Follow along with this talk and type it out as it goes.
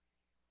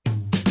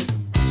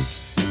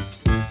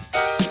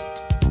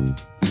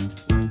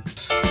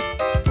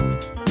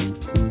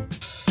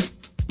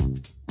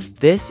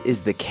This is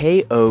the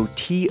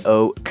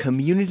KOTO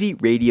Community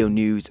Radio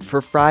News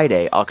for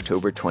Friday,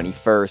 October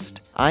 21st.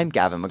 I'm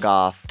Gavin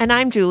McGough. And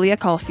I'm Julia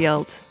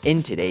Caulfield.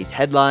 In today's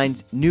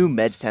headlines, new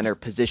MedCenter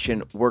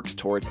position works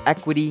towards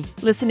equity.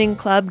 Listening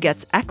Club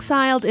gets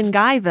exiled in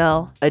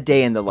Guyville. A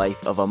day in the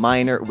life of a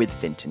miner with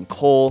Finton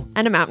coal.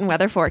 And a mountain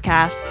weather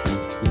forecast.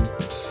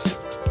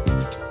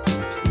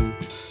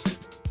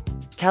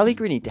 Callie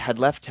Granita had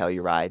left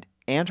Telluride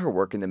and her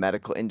work in the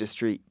medical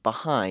industry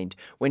behind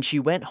when she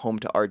went home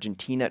to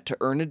Argentina to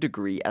earn a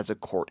degree as a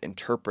court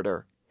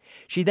interpreter.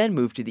 She then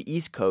moved to the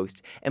East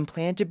Coast and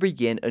planned to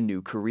begin a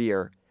new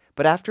career.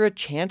 But after a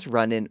chance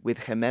run-in with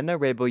Jimena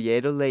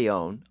Rebolledo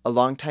Leon, a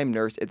longtime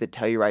nurse at the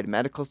Telluride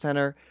Medical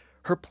Center,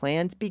 her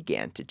plans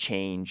began to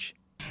change.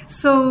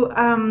 So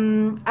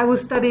I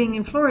was studying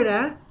in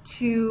Florida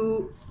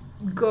to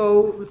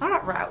go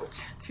that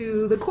route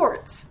to the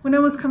courts. When I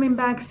was coming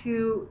back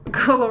to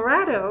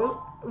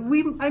Colorado,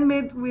 we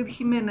met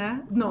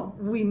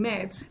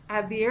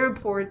at the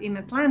airport in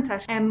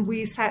Atlanta, and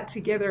we sat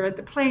together at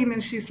the plane,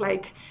 and she's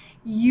like,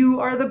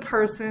 "You are the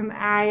person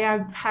I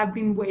have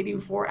been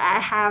waiting for. I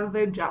have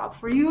the job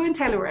for you in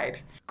Telluride."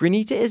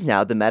 Granita is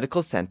now the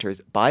medical center's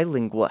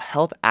bilingual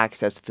health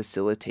access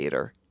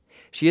facilitator.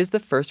 She is the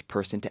first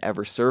person to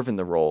ever serve in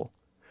the role.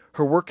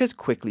 Her work has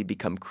quickly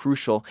become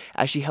crucial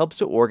as she helps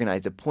to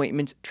organize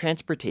appointments,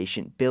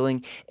 transportation,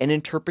 billing, and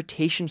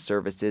interpretation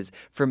services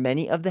for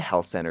many of the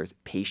health center's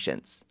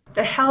patients.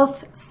 The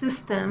health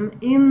system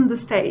in the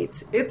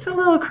States, it's a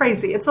lot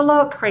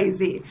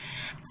crazy.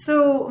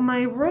 So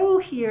my role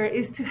here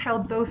is to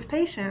help those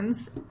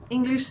patients,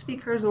 English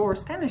speakers or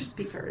Spanish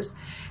speakers,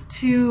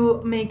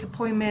 to make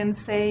appointments,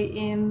 say,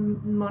 in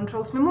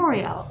Montrose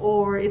Memorial,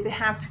 or if they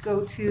have to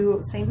go to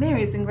St.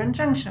 Mary's in Grand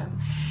Junction,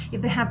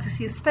 if they have to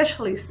see a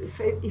specialist,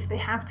 if they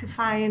have to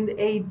find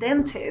a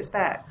dentist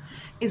that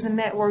is a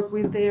network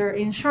with their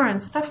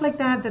insurance, stuff like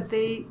that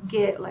they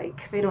get,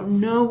 like, they don't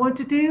know what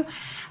to do.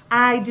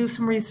 I do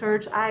some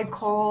research, I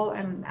call,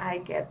 and I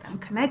get them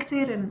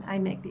connected, and I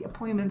make the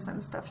appointments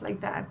and stuff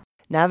like that.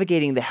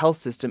 Navigating the health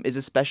system is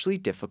especially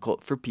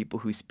difficult for people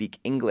who speak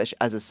English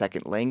as a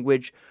second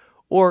language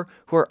or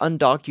who are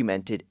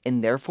undocumented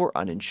and therefore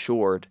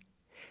uninsured.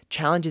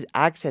 Challenges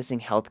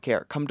accessing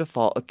healthcare come to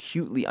fall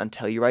acutely on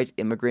Telluride's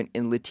immigrant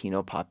and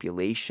Latino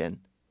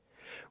population.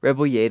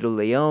 Rebolledo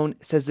Leon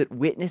says that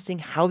witnessing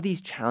how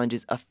these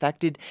challenges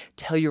affected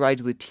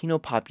Telluride's Latino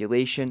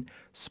population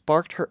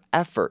sparked her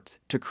efforts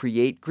to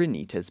create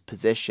Granita's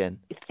position.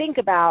 Think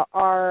about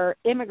our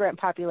immigrant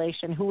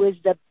population, who is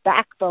the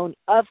backbone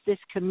of this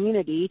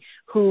community,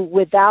 who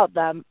without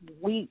them,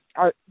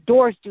 our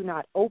doors do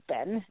not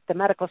open. The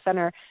medical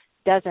center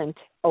doesn't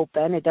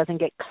open. It doesn't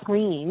get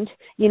cleaned.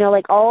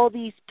 Like all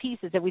these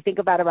pieces that we think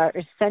about our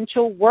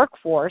essential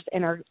workforce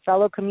and our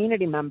fellow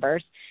community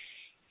members.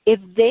 If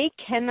they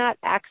cannot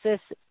access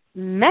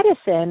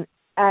medicine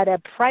at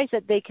a price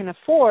that they can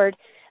afford,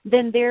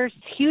 then they're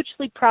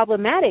hugely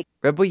problematic.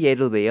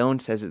 Rebolledo Leon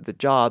says that the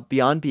job,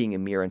 beyond being a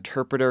mere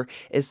interpreter,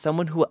 is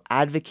someone who will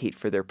advocate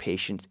for their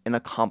patients in a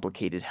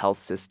complicated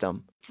health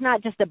system. It's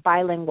not just a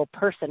bilingual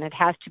person. It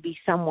has to be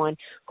someone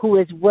who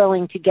is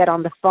willing to get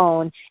on the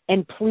phone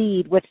and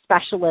plead with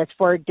specialists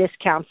for a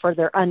discount for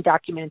their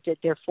undocumented,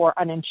 therefore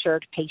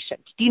uninsured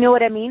patients. Do you know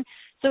what I mean?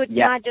 So it's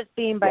not just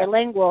being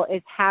bilingual,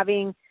 it's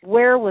having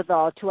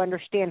wherewithal to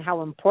understand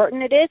how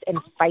important it is and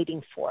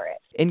fighting for it.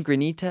 In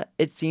Granita,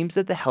 it seems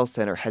that the health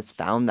center has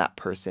found that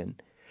person.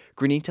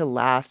 Granita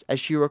laughs as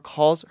she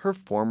recalls her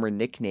former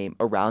nickname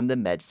around the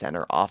med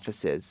center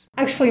offices.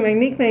 Actually, my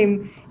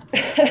nickname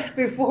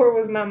before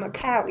was Mama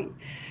Callie,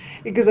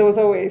 because I was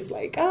always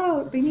like,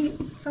 "Oh, they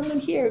need someone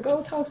here,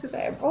 go talk to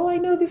them. Oh, I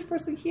know this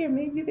person here,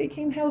 maybe they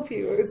can help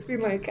you." It's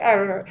been like, I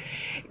don't know.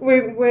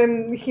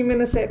 When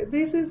Jimena said,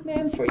 "This is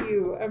meant for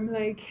you," I'm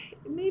like,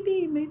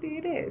 maybe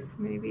it is.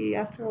 Maybe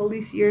after all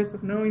these years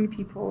of knowing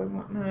people and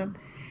whatnot.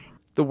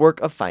 The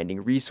work of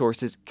finding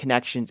resources,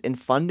 connections, and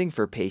funding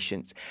for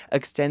patients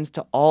extends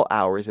to all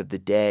hours of the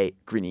day,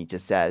 Granita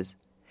says.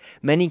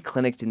 Many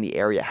clinics in the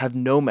area have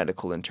no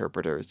medical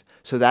interpreters,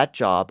 so that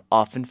job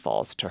often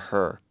falls to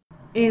her.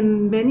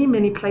 In many,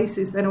 many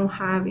places, they don't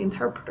have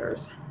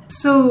interpreters.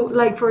 So,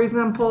 like, for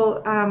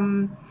example,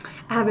 I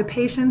have a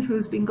patient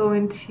who's been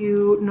going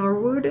to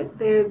Norwood,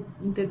 the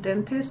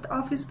dentist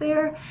office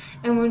there,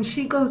 and when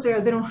she goes there,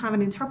 they don't have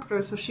an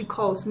interpreter, so she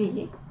calls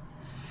me.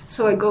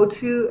 So I go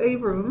to a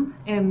room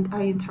and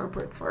I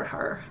interpret for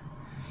her,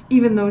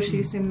 even though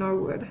she's in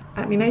Norwood.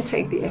 I mean, I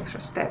take the extra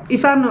step.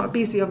 If I'm not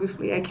busy,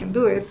 obviously, I can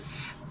do it.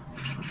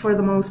 For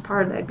the most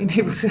part, I've been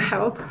able to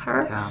help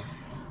her. Yeah.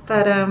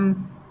 But,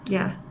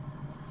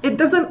 it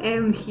doesn't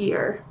end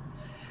here.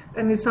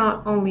 And it's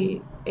not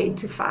only 8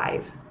 to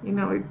 5.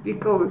 It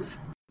goes.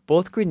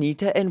 Both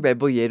Granita and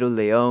Rebolledo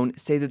Leon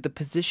say that the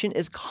position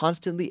is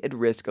constantly at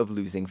risk of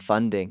losing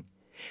funding.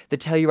 The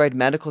Telluride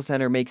Medical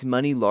Center makes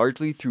money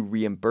largely through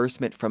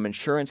reimbursement from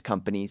insurance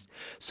companies,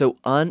 so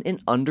un- and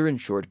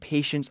underinsured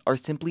patients are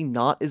simply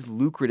not as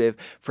lucrative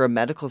for a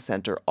medical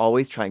center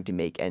always trying to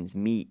make ends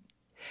meet.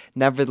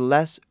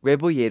 Nevertheless,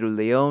 Rebolledo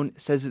Leon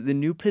says that the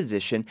new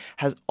position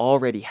has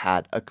already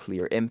had a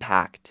clear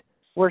impact.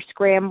 We're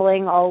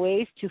scrambling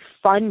always to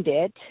fund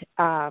it,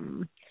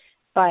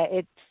 but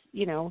it's,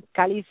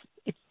 Cali's,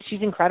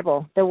 she's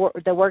incredible. The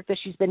work that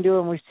she's been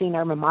doing, we've seen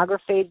our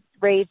mammography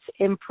rates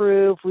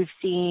improve. We've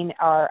seen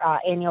our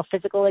annual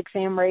physical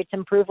exam rates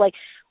improve. Like,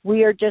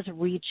 we are just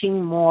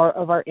reaching more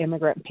of our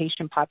immigrant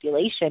patient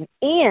population,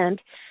 and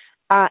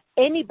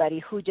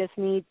anybody who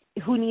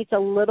needs a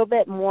little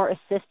bit more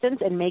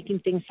assistance in making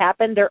things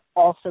happen, they're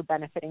also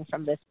benefiting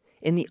from this.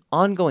 In the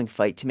ongoing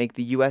fight to make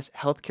the U.S.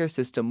 healthcare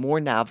system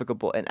more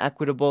navigable and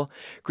equitable,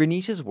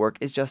 Granita's work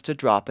is just a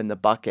drop in the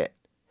bucket.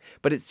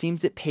 But it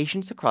seems that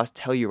patients across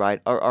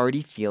Telluride are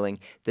already feeling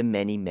the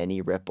many,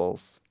 many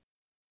ripples.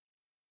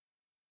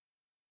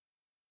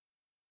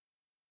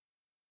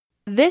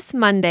 This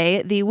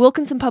Monday, the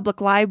Wilkinson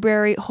Public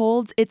Library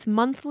holds its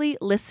monthly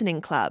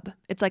listening club.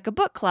 It's like a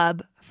book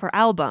club for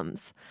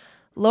albums.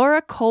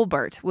 Laura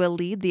Colbert will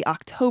lead the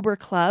October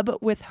club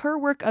with her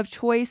work of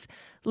choice,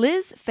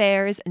 Liz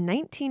Phair's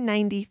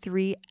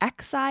 1993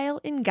 Exile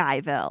in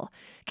Guyville.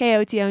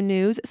 KOTO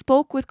News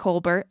spoke with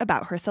Colbert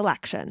about her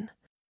selection.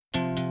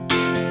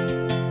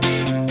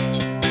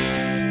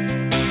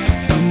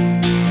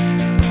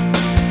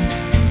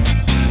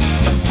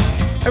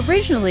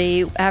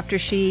 Originally, after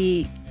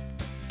she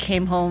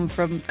came home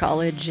from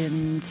college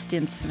and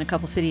stints in a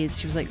couple cities,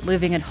 she was like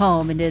living at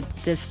home and did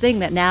this thing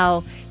that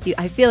now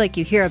I feel like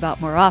you hear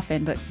about more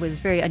often, but was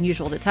very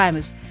unusual at the time,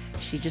 is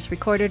she just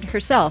recorded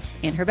herself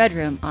in her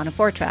bedroom on a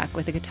 4-track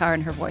with a guitar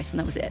and her voice, and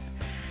that was it.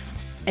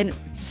 And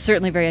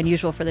certainly very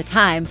unusual for the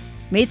time.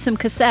 Made some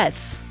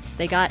cassettes.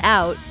 They got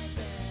out.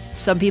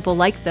 Some people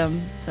liked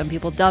them. Some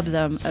people dubbed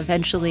them.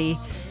 Eventually,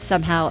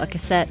 somehow a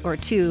cassette or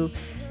two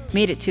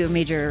made it to a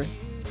major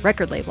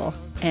record label,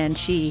 and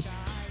she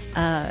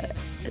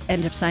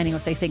ended up signing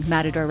with, I think,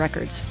 Matador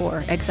Records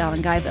for Exile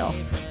in Guyville.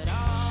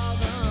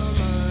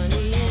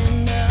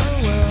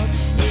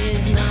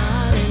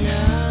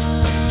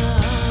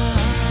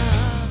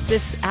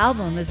 This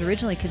album was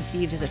originally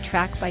conceived as a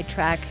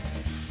track-by-track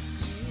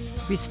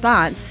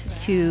response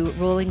to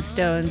Rolling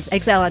Stone's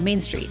Exile on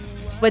Main Street.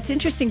 What's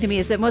interesting to me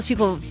is that most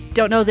people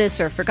don't know this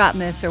or forgotten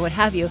this or what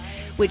have you,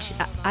 which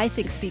I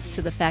think speaks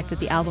to the fact that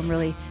the album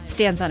really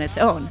stands on its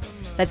own.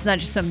 That's not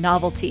just some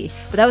novelty,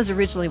 but that was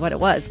originally what it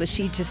was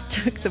she just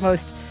took the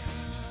most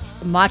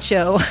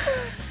macho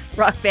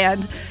rock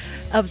band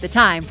of the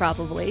time,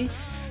 probably,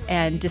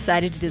 and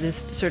decided to do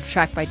this sort of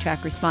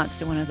track-by-track response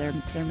to one of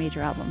their major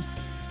albums.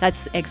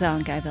 That's Exile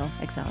in Guyville,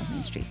 Exile on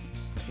Main Street.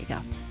 There you go.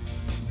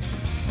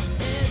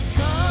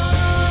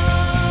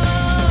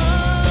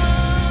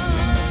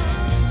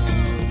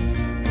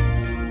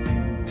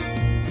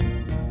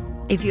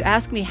 If you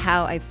ask me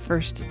how I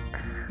first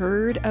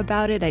heard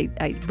about it, I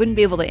wouldn't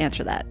be able to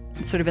answer that.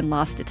 It's sort of been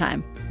lost to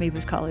time. Maybe it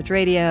was college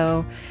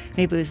radio,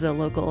 maybe it was the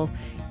local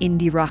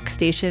indie rock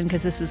station,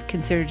 because this was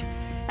considered,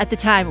 at the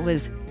time, it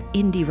was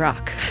indie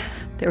rock.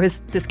 There was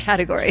this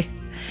category.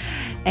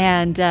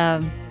 And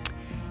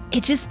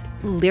it just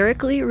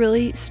lyrically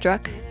really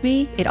struck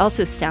me. It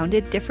also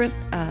sounded different,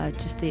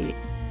 just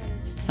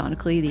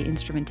sonically, the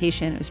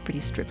instrumentation, it was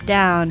pretty stripped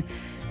down,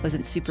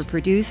 wasn't super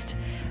produced.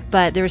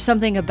 But there was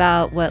something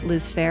about what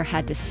Liz Phair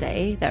had to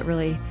say that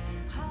really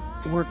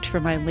worked for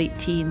my late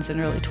teens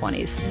and early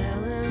 20s.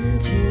 Tell him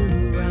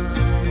to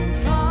run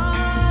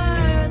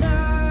farther,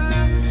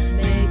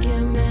 make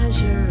him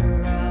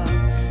measure up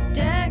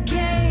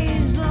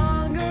decades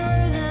longer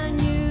than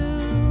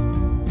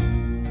you.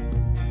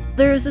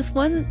 There was this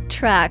one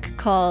track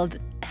called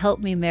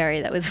Help Me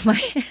Mary that was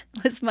my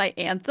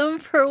anthem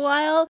for a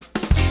while.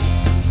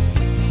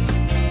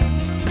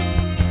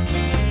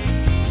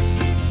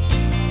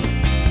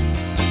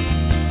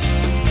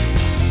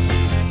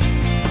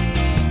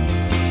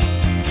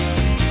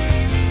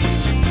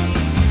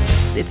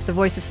 It's the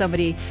voice of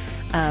somebody,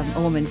 a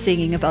woman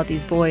singing about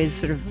these boys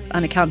sort of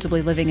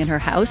unaccountably living in her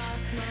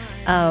house.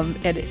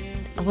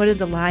 One of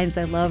the lines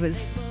I love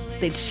is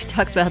she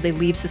talks about how they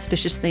leave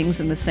suspicious things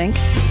in the sink.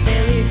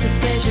 They leave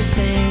suspicious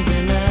things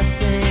in the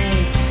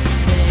sink.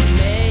 They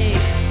make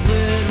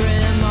rude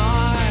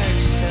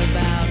remarks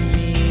about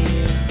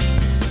me.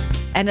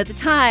 And at the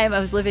time, I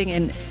was living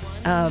in,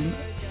 I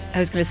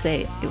was going to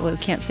say, well, we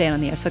can't say it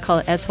on the air, so I call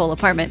it S-hole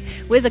apartment,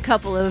 with a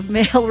couple of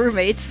male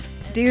roommates,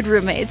 dude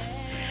roommates.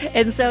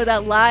 And so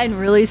that line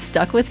really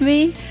stuck with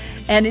me,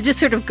 and it just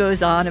sort of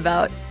goes on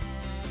about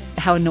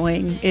how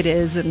annoying it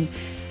is,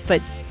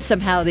 but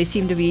somehow they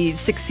seem to be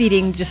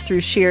succeeding just through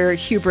sheer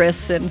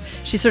hubris, and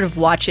she's sort of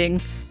watching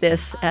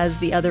this as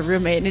the other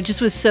roommate, and it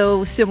just was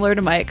so similar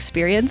to my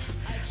experience.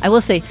 I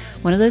will say,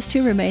 one of those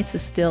two roommates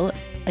is still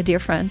a dear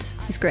friend.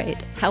 He's great.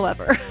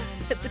 However,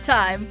 at the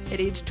time, at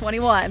age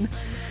 21,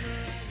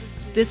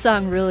 this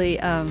song really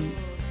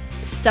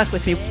stuck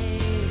with me.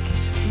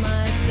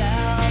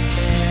 Myself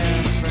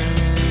their friend.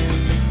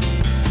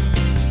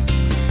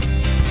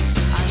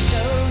 I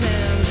show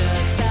them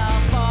just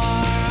how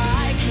far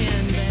I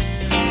can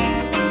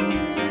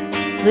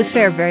bend. Liz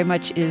Phair very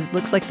much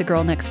looks like the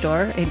girl next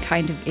door, and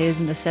kind of is,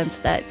 in the sense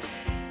that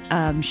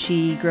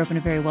She grew up in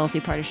a very wealthy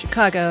part of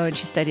Chicago, and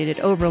she studied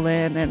at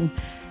Oberlin, and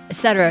et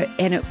cetera.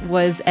 And it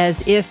was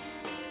as if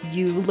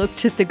you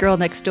looked at the girl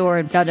next door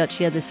and found out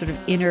she had this sort of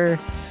inner,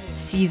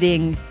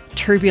 seething,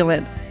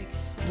 turbulent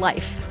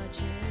life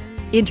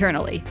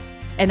internally.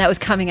 And that was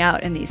coming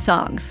out in these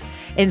songs.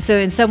 And so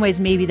in some ways,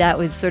 maybe that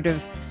was sort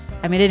of,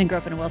 I mean, I didn't grow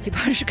up in a wealthy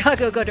part of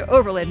Chicago, go to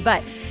Oberlin,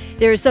 but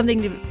there was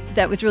something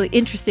that was really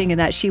interesting in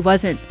that she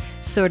wasn't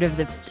sort of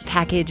the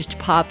packaged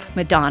pop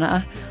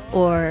Madonna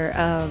or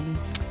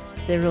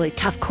the really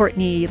tough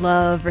Courtney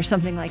Love or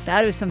something like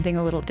that. It was something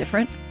a little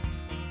different.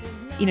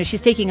 You know,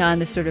 she's taking on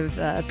the sort of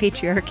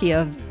patriarchy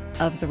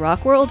of the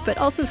rock world, but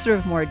also sort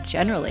of more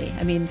generally.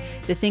 I mean,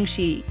 the things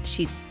she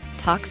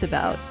talks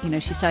about, you know,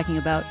 she's talking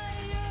about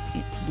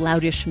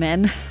loutish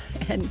men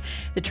and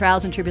the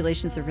trials and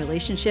tribulations of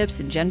relationships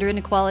and gender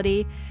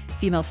inequality,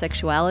 female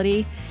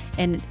sexuality,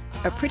 and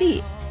are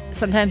pretty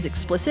sometimes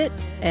explicit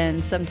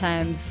and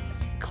sometimes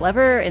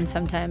clever and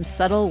sometimes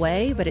subtle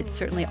way, but it's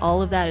certainly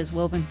all of that is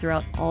woven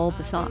throughout all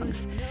the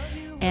songs.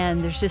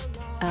 And there's just,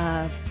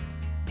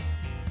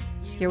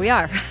 here we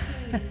are.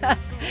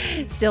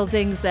 Still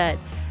things that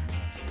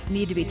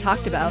need to be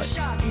talked about.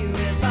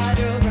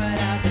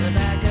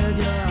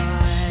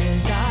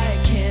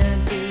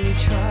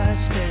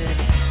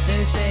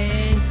 They're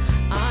saying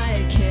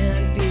I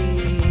can't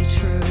be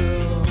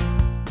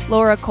true.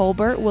 Laura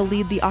Colbert will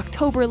lead the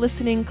October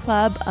Listening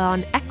Club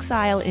on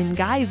Exile in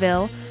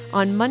Guyville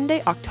on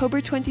Monday,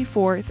 October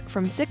 24th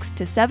from 6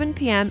 to 7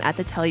 p.m. at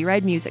the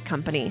Telluride Music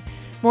Company.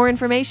 More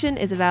information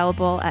is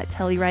available at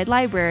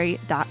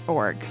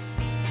TellurideLibrary.org.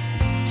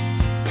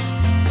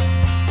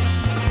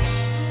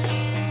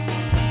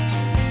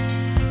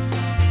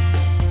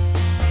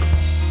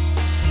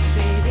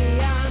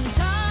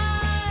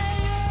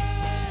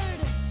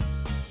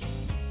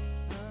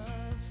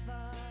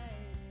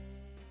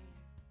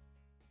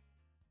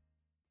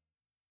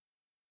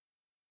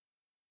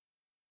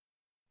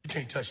 You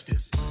can't touch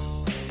this.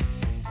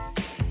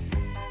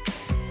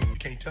 You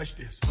can't touch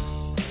this.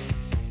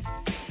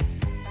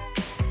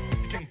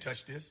 You can't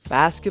touch this.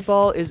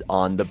 Basketball is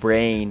on the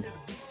brain.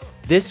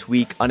 This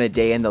week, on A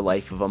Day in the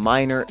Life of a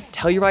Minor,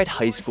 Telluride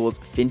High School's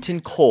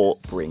Finton Cole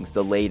brings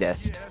the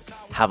latest.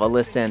 Have a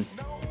listen.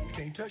 You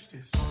can't touch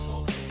this.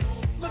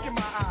 Look in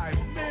my eyes,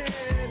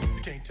 man.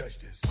 You can't touch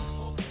this.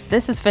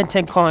 This is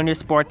Finton Cole on your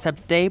sports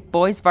update.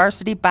 Boys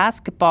varsity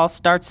basketball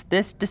starts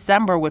this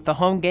December with a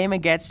home game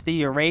against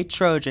the Ouray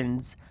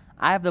Trojans.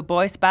 I have the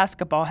boys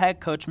basketball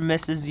head coach,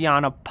 Mrs.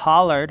 Yana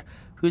Pollard,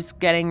 who's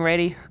getting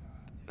ready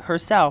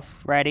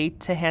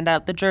to hand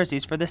out the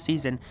jerseys for the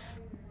season.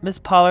 Ms.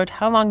 Pollard,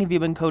 how long have you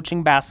been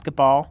coaching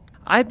basketball?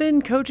 I've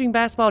been coaching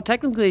basketball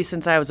technically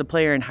since I was a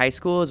player in high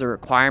school as a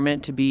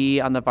requirement to be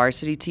on the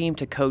varsity team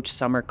to coach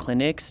summer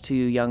clinics to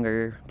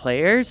younger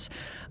players.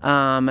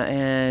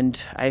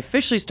 And I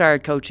officially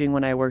started coaching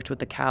when I worked with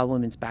the Cal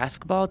women's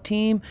basketball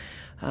team.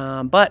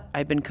 But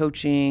I've been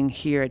coaching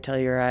here at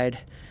Telluride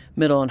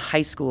Middle and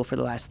High School for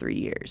the last 3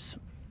 years.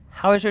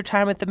 How was your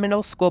time with the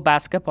middle school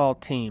basketball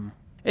team?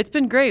 It's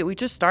been great. We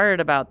just started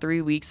about 3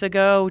 weeks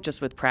ago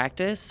just with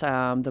practice.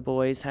 The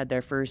boys had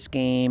their first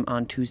game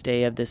on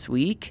Tuesday of this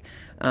week,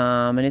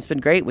 and it's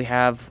been great. We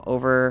have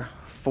over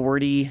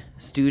 40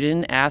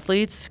 student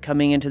athletes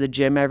coming into the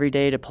gym every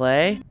day to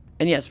play.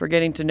 And yes, we're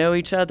getting to know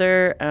each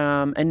other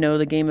and know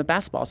the game of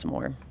basketball some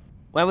more.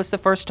 When was the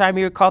first time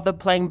you recalled them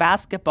playing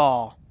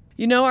basketball?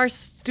 You know, our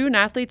student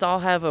athletes all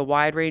have a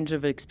wide range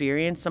of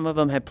experience. Some of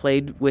them have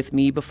played with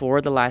me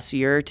before the last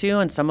year or two,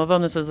 and some of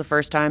them this is the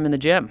first time in the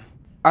gym.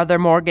 Are there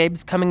more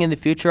games coming in the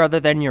future other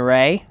than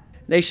Ouray?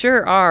 They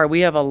sure are.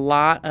 We have a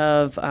lot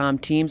of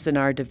teams in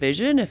our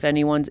division. If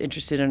anyone's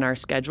interested in our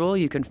schedule,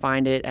 you can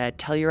find it at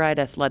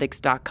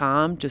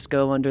TellurideAthletics.com. Just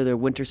go under the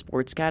winter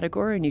sports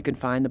category and you can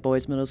find the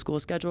boys middle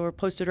school schedule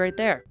posted right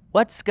there.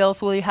 What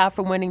skills will you have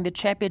for winning the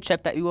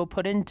championship that you will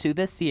put into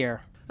this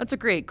year? That's a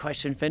great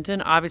question,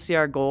 Finton. Obviously,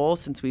 our goal,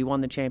 since we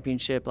won the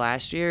championship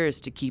last year, is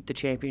to keep the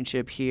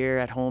championship here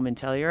at home in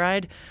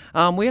Telluride.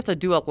 We have to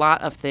do a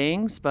lot of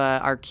things,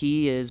 but our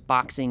key is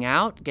boxing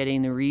out,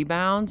 getting the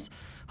rebounds,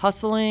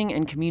 hustling,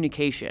 and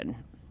communication.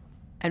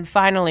 And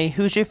finally,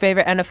 who's your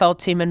favorite NFL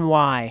team and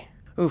why?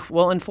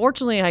 Well,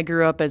 unfortunately, I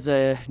grew up as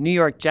a New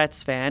York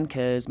Jets fan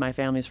because my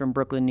family's from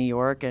Brooklyn, New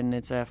York, and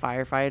it's a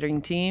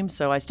firefighting team.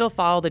 So I still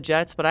follow the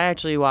Jets, but I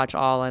actually watch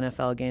all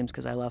NFL games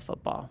because I love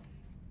football.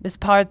 Ms.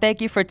 Pollard,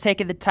 thank you for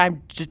taking the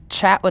time to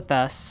chat with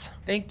us.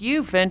 Thank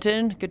you,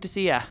 Finton. Good to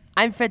see ya.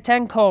 I'm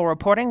Finton Cole,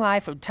 reporting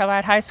live from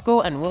Telluride High School,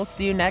 and we'll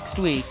see you next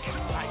week.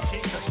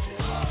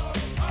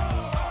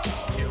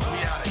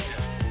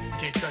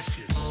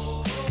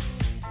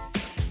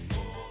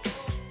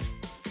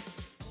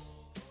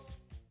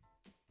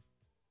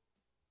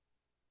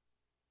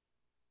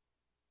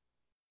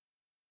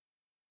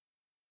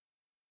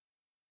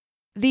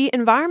 The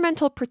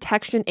Environmental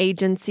Protection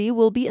Agency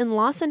will be in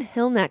Lawson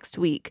Hill next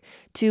week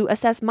to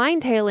assess mine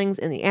tailings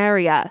in the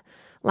area.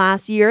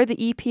 Last year, the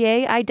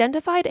EPA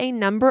identified a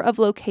number of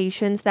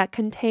locations that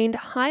contained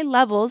high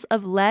levels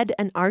of lead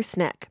and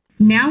arsenic.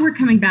 Now we're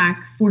coming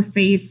back for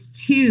phase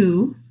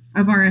 2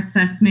 of our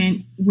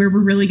assessment where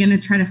we're really going to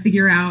try to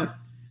figure out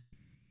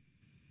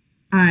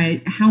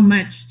how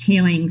much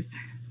tailings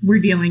we're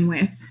dealing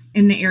with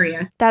in the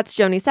area. That's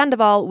Joni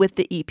Sandoval with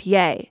the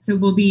EPA. So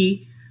we'll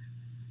be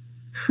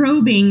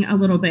probing a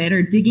little bit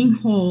or digging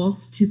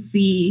holes to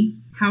see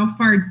how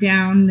far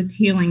down the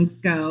tailings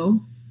go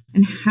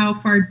and how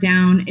far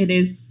down it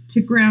is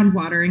to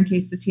groundwater in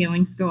case the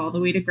tailings go all the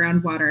way to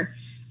groundwater.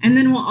 And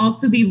then we'll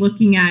also be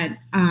looking at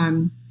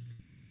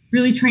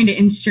really trying to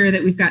ensure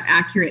that we've got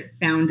accurate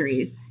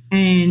boundaries.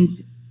 And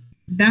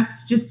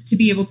that's just to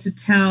be able to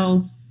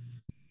tell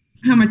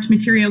how much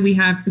material we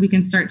have so we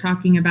can start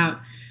talking about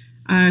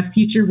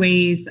future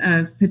ways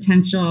of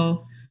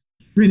potential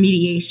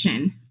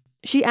remediation.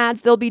 She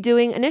adds they'll be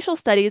doing initial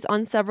studies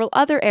on several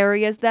other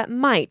areas that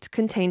might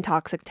contain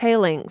toxic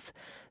tailings.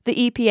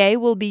 The EPA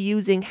will be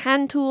using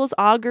hand tools,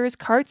 augers,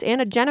 carts, and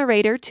a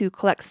generator to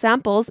collect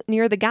samples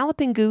near the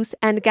Galloping Goose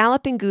and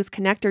Galloping Goose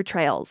connector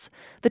trails.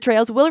 The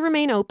trails will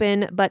remain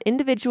open, but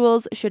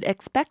individuals should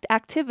expect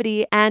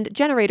activity and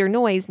generator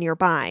noise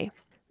nearby.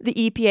 The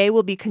EPA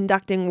will be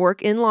conducting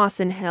work in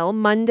Lawson Hill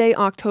Monday,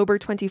 October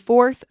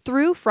 24th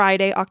through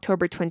Friday,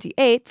 October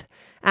 28th.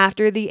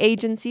 After the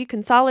agency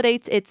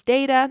consolidates its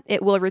data,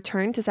 it will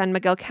return to San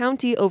Miguel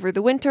County over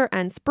the winter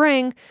and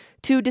spring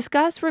to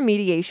discuss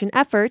remediation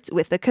efforts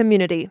with the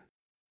community.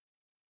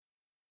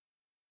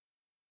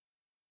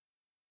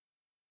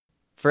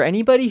 For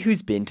anybody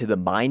who's been to the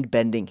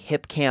mind-bending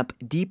hip camp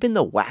deep in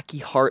the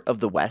wacky heart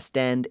of the West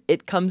End,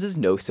 it comes as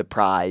no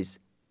surprise.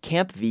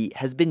 Camp V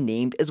has been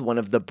named as one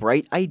of the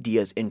bright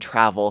ideas in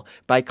travel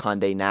by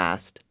Condé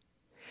Nast.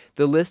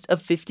 The list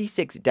of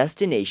 56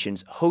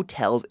 destinations,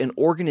 hotels, and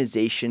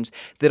organizations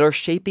that are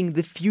shaping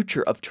the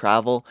future of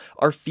travel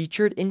are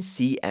featured in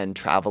CN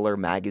Traveler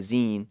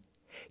magazine.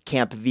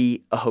 Camp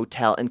V, a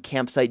hotel and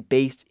campsite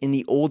based in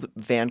the old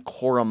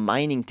Vancouver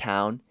mining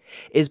town,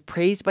 is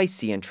praised by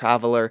CN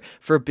Traveler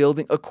for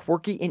building a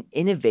quirky and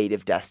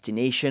innovative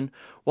destination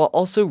while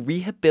also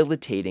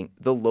rehabilitating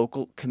the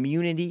local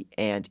community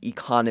and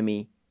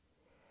economy.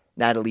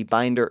 Natalie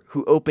Binder,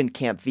 who opened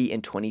Camp V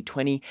in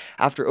 2020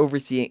 after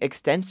overseeing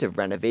extensive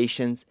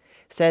renovations,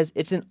 says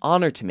it's an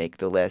honor to make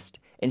the list,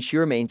 and she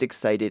remains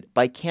excited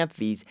by Camp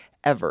V's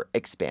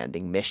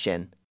ever-expanding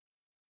mission.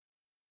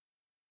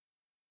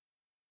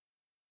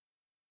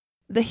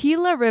 The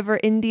Gila River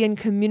Indian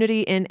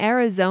community in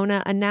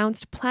Arizona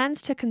announced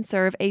plans to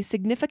conserve a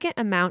significant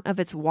amount of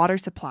its water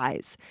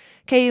supplies.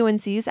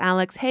 KUNC's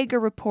Alex Hager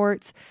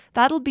reports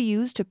that'll be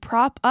used to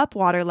prop up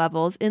water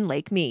levels in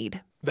Lake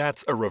Mead.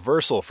 That's a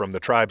reversal from the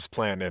tribe's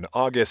plan in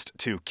August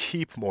to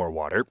keep more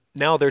water.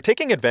 Now they're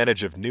taking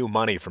advantage of new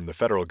money from the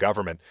federal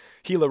government.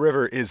 Gila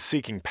River is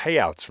seeking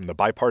payouts from the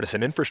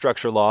bipartisan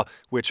infrastructure law,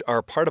 which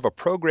are part of a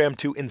program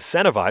to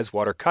incentivize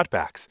water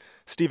cutbacks.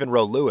 Stephen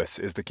Rowe Lewis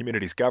is the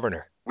community's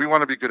governor. We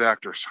want to be good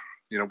actors.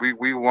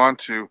 We want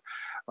to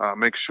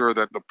make sure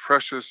that the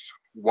precious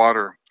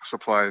water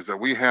supplies that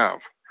we have,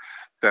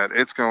 that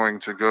it's going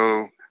to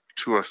go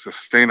to a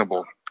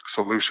sustainable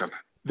solution.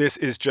 This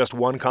is just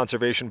one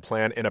conservation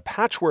plan in a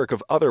patchwork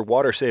of other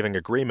water-saving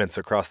agreements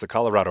across the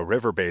Colorado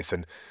River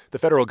Basin. The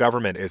federal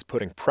government is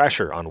putting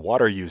pressure on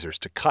water users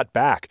to cut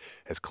back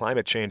as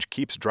climate change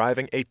keeps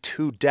driving a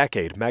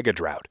 2-decade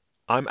megadrought.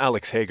 I'm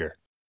Alex Hager.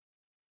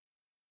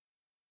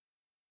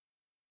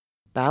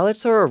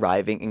 Ballots are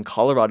arriving in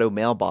Colorado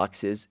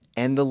mailboxes,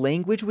 and the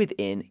language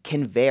within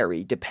can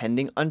vary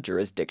depending on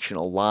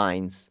jurisdictional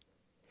lines.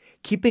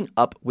 Keeping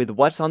up with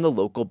what's on the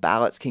local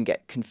ballots can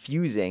get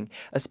confusing,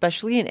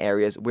 especially in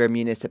areas where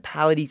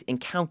municipalities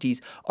and counties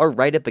are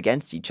right up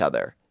against each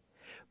other.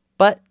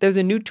 But there's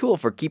a new tool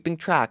for keeping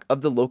track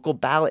of the local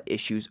ballot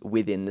issues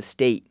within the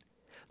state.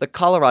 The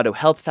Colorado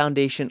Health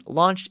Foundation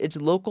launched its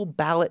local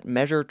ballot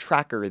measure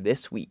tracker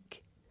this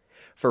week.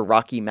 For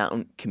Rocky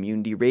Mountain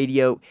Community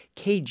Radio,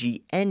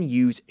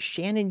 KGNU's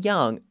Shannon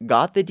Young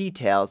got the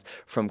details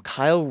from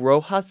Kyle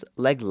Rojas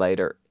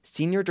Legleiter,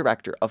 Senior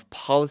Director of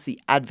Policy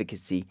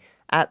Advocacy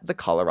at the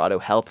Colorado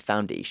Health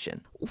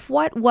Foundation.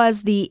 What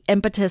was the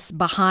impetus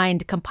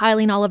behind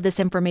compiling all of this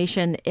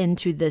information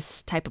into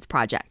this type of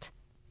project?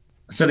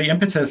 So the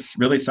impetus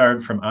really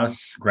started from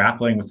us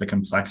grappling with the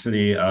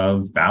complexity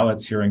of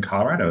ballots here in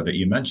Colorado that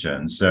you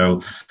mentioned. So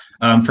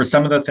for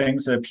some of the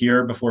things that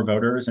appear before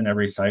voters in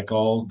every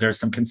cycle, there's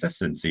some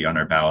consistency on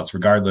our ballots,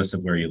 regardless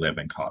of where you live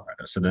in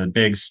Colorado. So the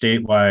big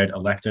statewide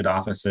elected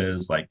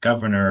offices like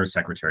governor,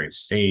 secretary of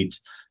state,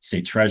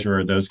 state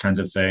treasurer, those kinds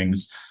of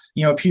things,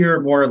 appear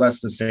more or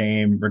less the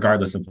same,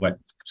 regardless of what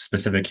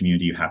specific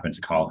community you happen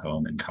to call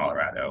home in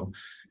Colorado.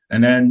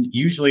 And then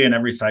usually in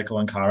every cycle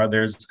in Colorado,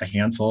 there's a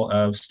handful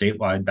of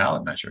statewide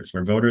ballot measures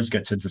where voters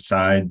get to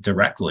decide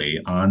directly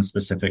on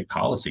specific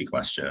policy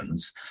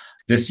questions.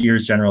 this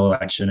year's general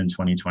election in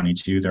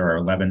 2022, there are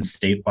 11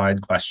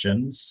 statewide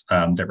questions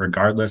that,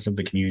 regardless of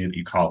the community that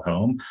you call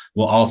home,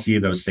 we'll all see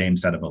those same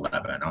set of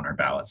 11 on our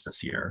ballots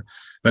this year.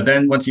 But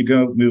then once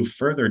you move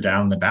further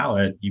down the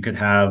ballot, you could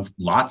have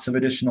lots of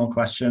additional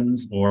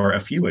questions or a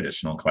few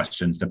additional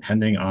questions,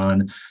 depending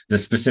on the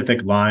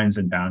specific lines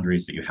and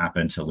boundaries that you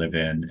happen to live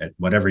in at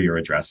whatever your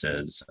address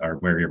is or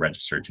where you're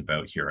registered to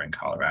vote here in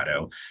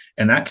Colorado.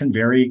 And that can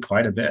vary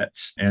quite a bit.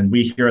 And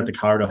we here at the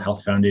Colorado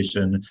Health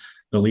Foundation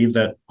believe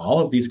that all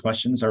of these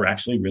questions are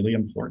actually really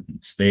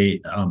important.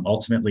 They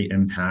ultimately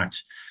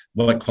impact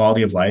what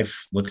quality of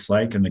life looks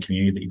like in the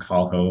community that you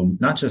call home,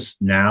 not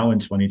just now in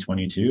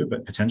 2022,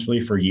 but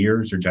potentially for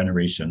years or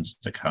generations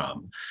to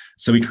come.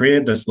 So we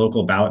created this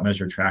local ballot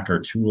measure tracker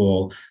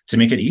tool to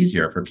make it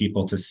easier for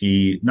people to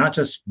see not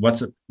just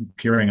what's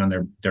appearing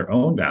on their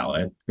own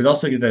ballot, but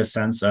also get a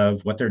sense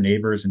of what their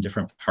neighbors in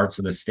different parts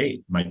of the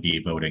state might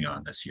be voting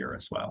on this year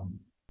as well.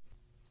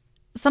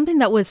 Something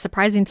that was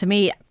surprising to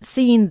me,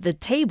 seeing the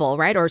table,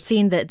 right, or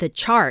seeing the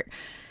chart,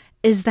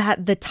 is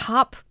that the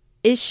top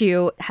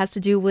issue has to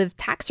do with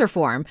tax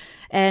reform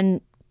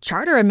and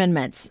charter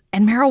amendments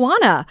and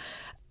marijuana.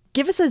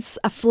 Give us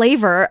a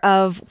flavor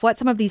of what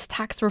some of these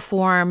tax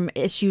reform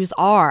issues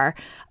are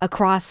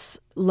across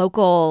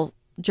local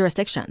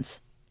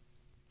jurisdictions.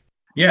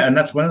 Yeah, and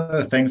that's one of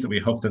the things that we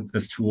hope that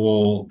this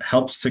tool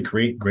helps to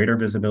create greater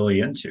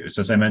visibility into. So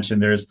as I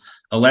mentioned, there's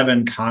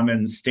 11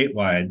 common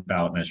statewide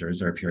ballot measures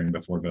that are appearing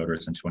before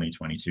voters in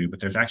 2022, but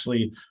there's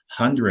actually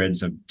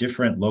hundreds of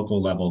different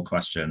local level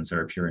questions that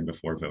are appearing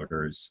before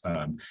voters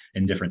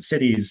in different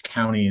cities,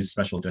 counties,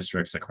 special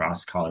districts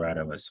across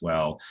Colorado as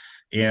well.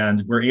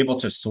 And we're able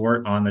to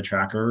sort on the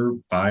tracker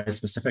by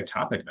specific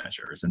topic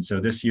measures. And so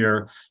this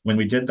year, when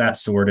we did that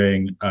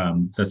sorting,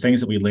 the things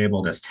that we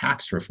labeled as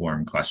tax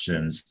reform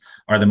questions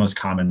are the most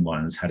common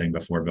ones heading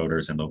before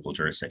voters in local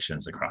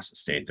jurisdictions across the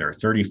state. There are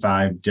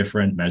 35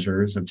 different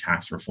measures of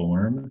tax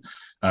reform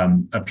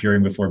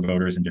appearing before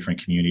voters in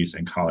different communities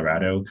in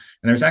Colorado.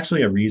 And there's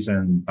actually a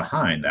reason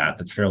behind that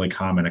that's fairly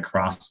common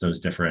across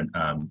those different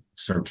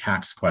sort of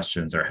tax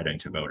questions that are heading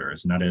to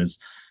voters. And that is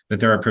that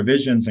there are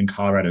provisions in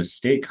Colorado's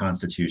state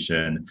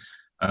constitution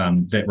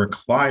that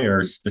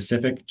require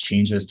specific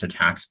changes to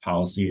tax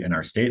policy in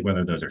our state,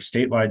 whether those are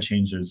statewide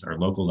changes or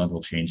local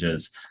level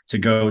changes, to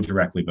go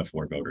directly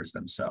before voters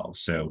themselves.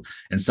 So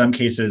in some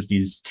cases,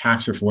 these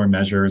tax reform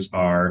measures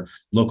are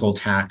local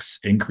tax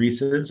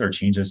increases or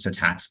changes to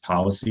tax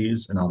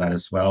policies and all that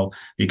as well,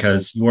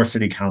 because your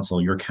city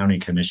council, your county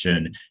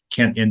commission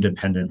can't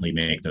independently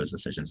make those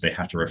decisions. They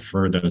have to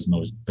refer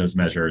those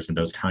measures and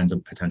those kinds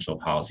of potential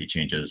policy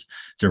changes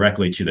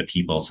directly to the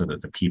people so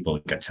that the people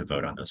get to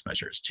vote on those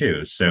measures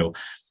too. So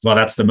while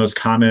that's the most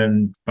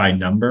common by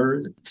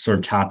number sort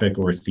of topic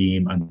or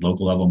theme on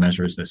local level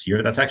measures this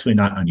year, that's actually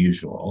not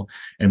unusual.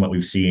 And what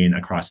we've seen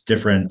across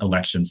different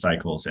election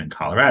cycles in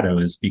Colorado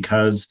is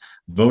because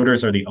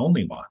voters are the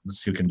only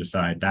ones who can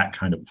decide that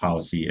kind of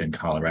policy in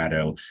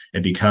Colorado,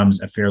 it becomes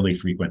a fairly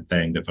frequent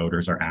thing that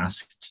voters are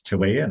asked to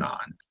weigh in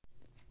on.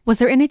 Was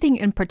there anything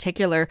in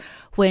particular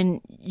when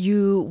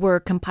you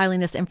were compiling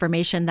this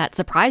information that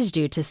surprised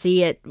you to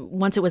see it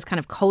once it was kind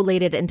of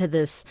collated into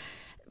this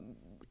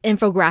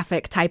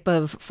infographic type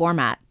of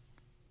format?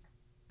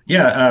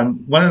 Yeah,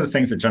 one of the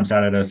things that jumps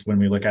out at us when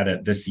we look at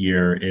it this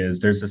year is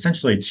there's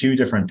essentially two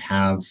different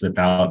paths that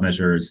ballot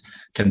measures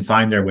can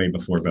find their way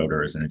before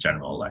voters in a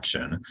general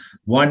election.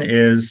 One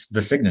is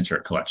the signature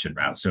collection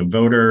route. So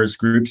voters,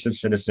 groups of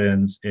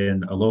citizens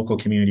in a local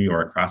community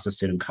or across the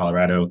state of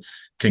Colorado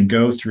can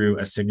go through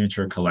a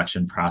signature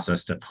collection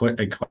process to put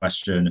a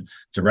question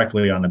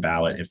directly on the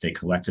ballot if they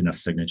collect enough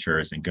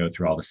signatures and go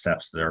through all the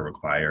steps that are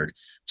required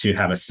to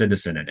have a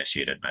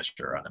citizen-initiated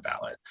measure on the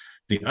ballot.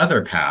 The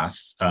other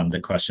path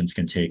that questions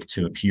can take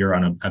to appear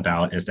on a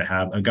ballot is to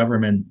have a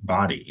government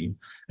body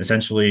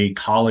essentially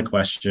call a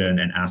question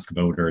and ask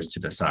voters to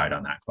decide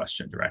on that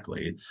question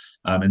directly.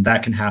 And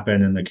that can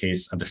happen in the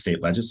case of the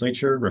state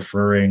legislature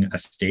referring a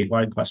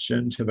statewide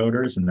question to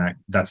voters. And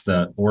that's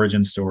the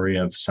origin story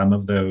of some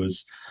of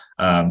those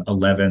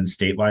 11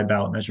 statewide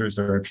ballot measures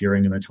that are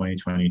appearing in the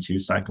 2022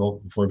 cycle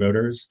before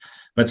voters.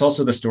 But it's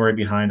also the story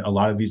behind a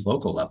lot of these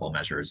local level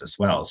measures as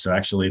well. So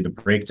actually the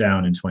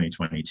breakdown in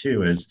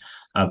 2022 is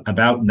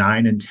about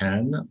 9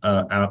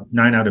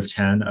 out of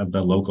 10 of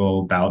the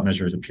local ballot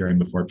measures appearing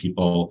before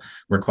people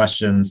were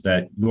questions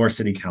that your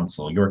city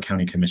council, your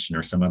county commission,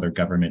 or some other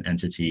government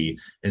entity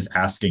is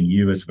asking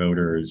you as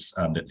voters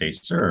that they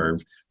serve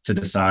to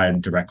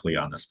decide directly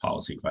on this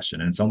policy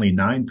question. And it's only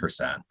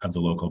 9% of the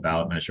local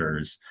ballot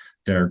measures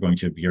that are going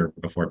to appear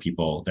before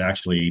people that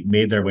actually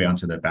made their way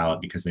onto the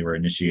ballot because they were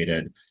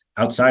initiated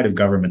outside of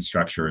government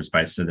structures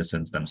by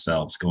citizens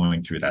themselves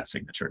going through that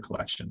signature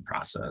collection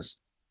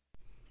process.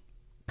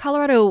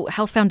 Colorado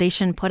Health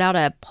Foundation put out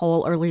a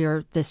poll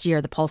earlier this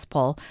year, the Pulse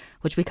poll,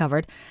 which we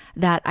covered,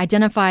 that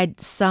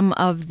identified some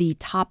of the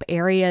top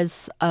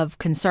areas of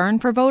concern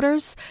for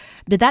voters.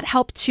 Did that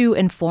help to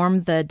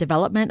inform the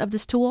development of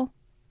this tool?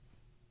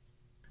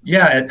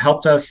 Yeah, it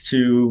helped us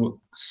to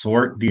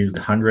sort these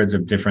hundreds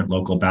of different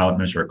local ballot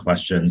measure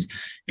questions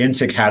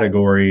into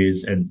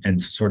categories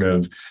and sort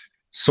of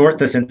sort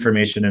this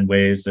information in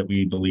ways that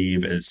we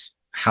believe is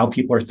how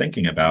people are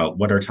thinking about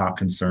what are top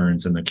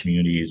concerns in the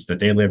communities that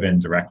they live in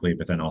directly,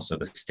 but then also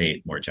the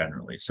state more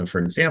generally. So, for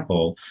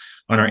example,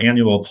 on our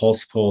annual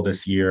Pulse poll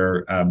this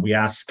year, we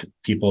ask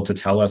people to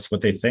tell us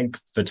what they think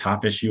the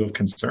top issue of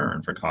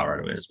concern for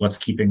Colorado is, what's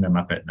keeping them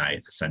up at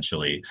night,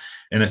 essentially.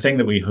 And the thing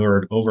that we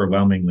heard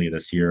overwhelmingly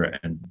this year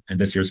and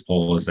this year's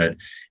poll is that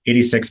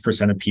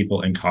 86% of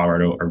people in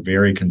Colorado are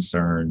very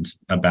concerned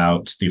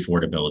about the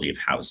affordability of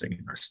housing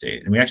in our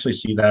state. And we actually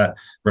see that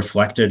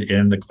reflected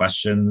in the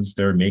questions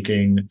they're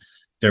making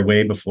their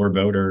way before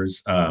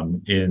voters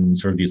in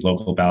sort of these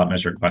local ballot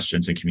measure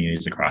questions in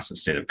communities across the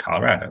state of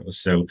Colorado.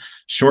 So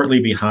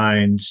shortly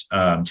behind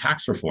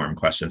tax reform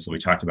questions that we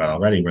talked about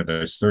already, where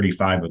there's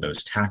 35 of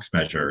those tax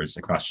measures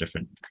across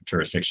different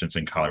jurisdictions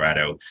in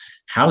Colorado,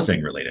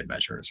 housing-related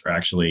measures are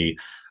actually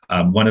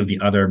one of the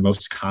other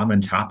most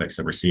common topics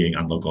that we're seeing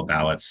on local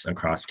ballots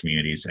across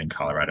communities in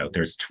Colorado.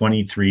 There's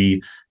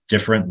 23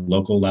 different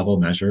local level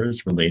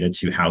measures related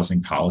to housing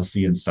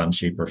policy in some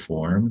shape or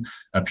form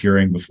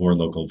appearing before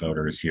local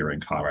voters here in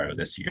Colorado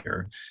this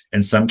year.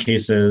 In some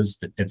cases,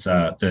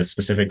 the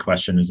specific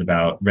question is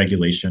about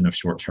regulation of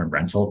short-term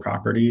rental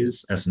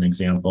properties, as an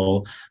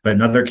example. But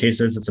in other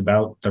cases, it's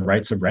about the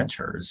rights of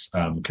renters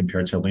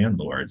compared to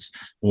landlords,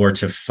 or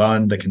to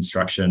fund the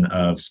construction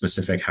of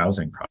specific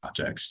housing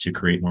projects to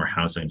create more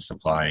housing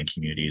supply in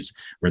communities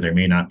where there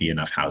may not be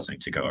enough housing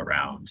to go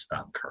around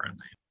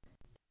currently.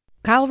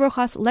 Kyle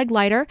Rojas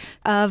Legleiter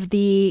of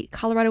the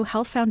Colorado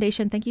Health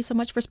Foundation, thank you so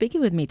much for speaking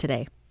with me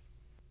today.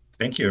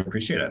 Thank you.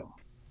 Appreciate it.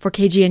 For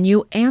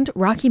KGNU and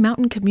Rocky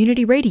Mountain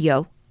Community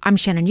Radio, I'm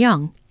Shannon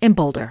Young in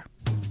Boulder.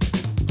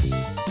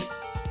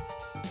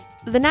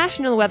 The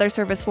National Weather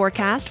Service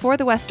forecast for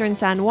the western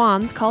San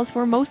Juans calls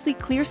for mostly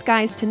clear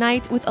skies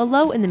tonight with a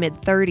low in the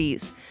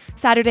mid-30s.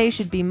 Saturday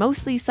should be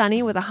mostly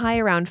sunny with a high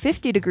around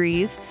 50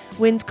 degrees.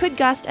 Winds could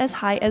gust as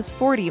high as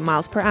 40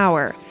 miles per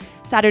hour.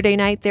 Saturday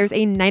night, there's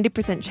a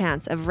 90%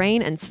 chance of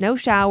rain and snow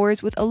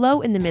showers with a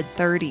low in the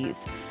mid-30s.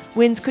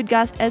 Winds could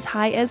gust as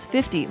high as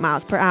 50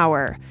 miles per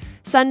hour.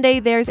 Sunday,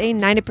 there's a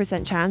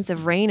 90% chance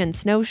of rain and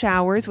snow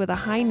showers with a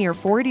high near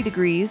 40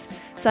 degrees.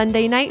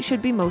 Sunday night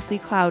should be mostly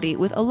cloudy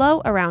with a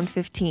low around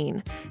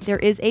 15. There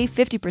is a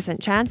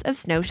 50% chance of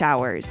snow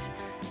showers.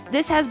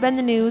 This has been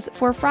the news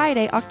for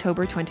Friday,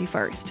 October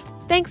 21st.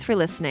 Thanks for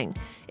listening.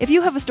 If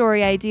you have a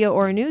story idea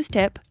or a news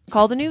tip,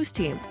 call the news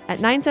team at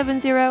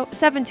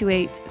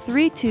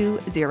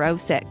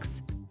 970-728-3206.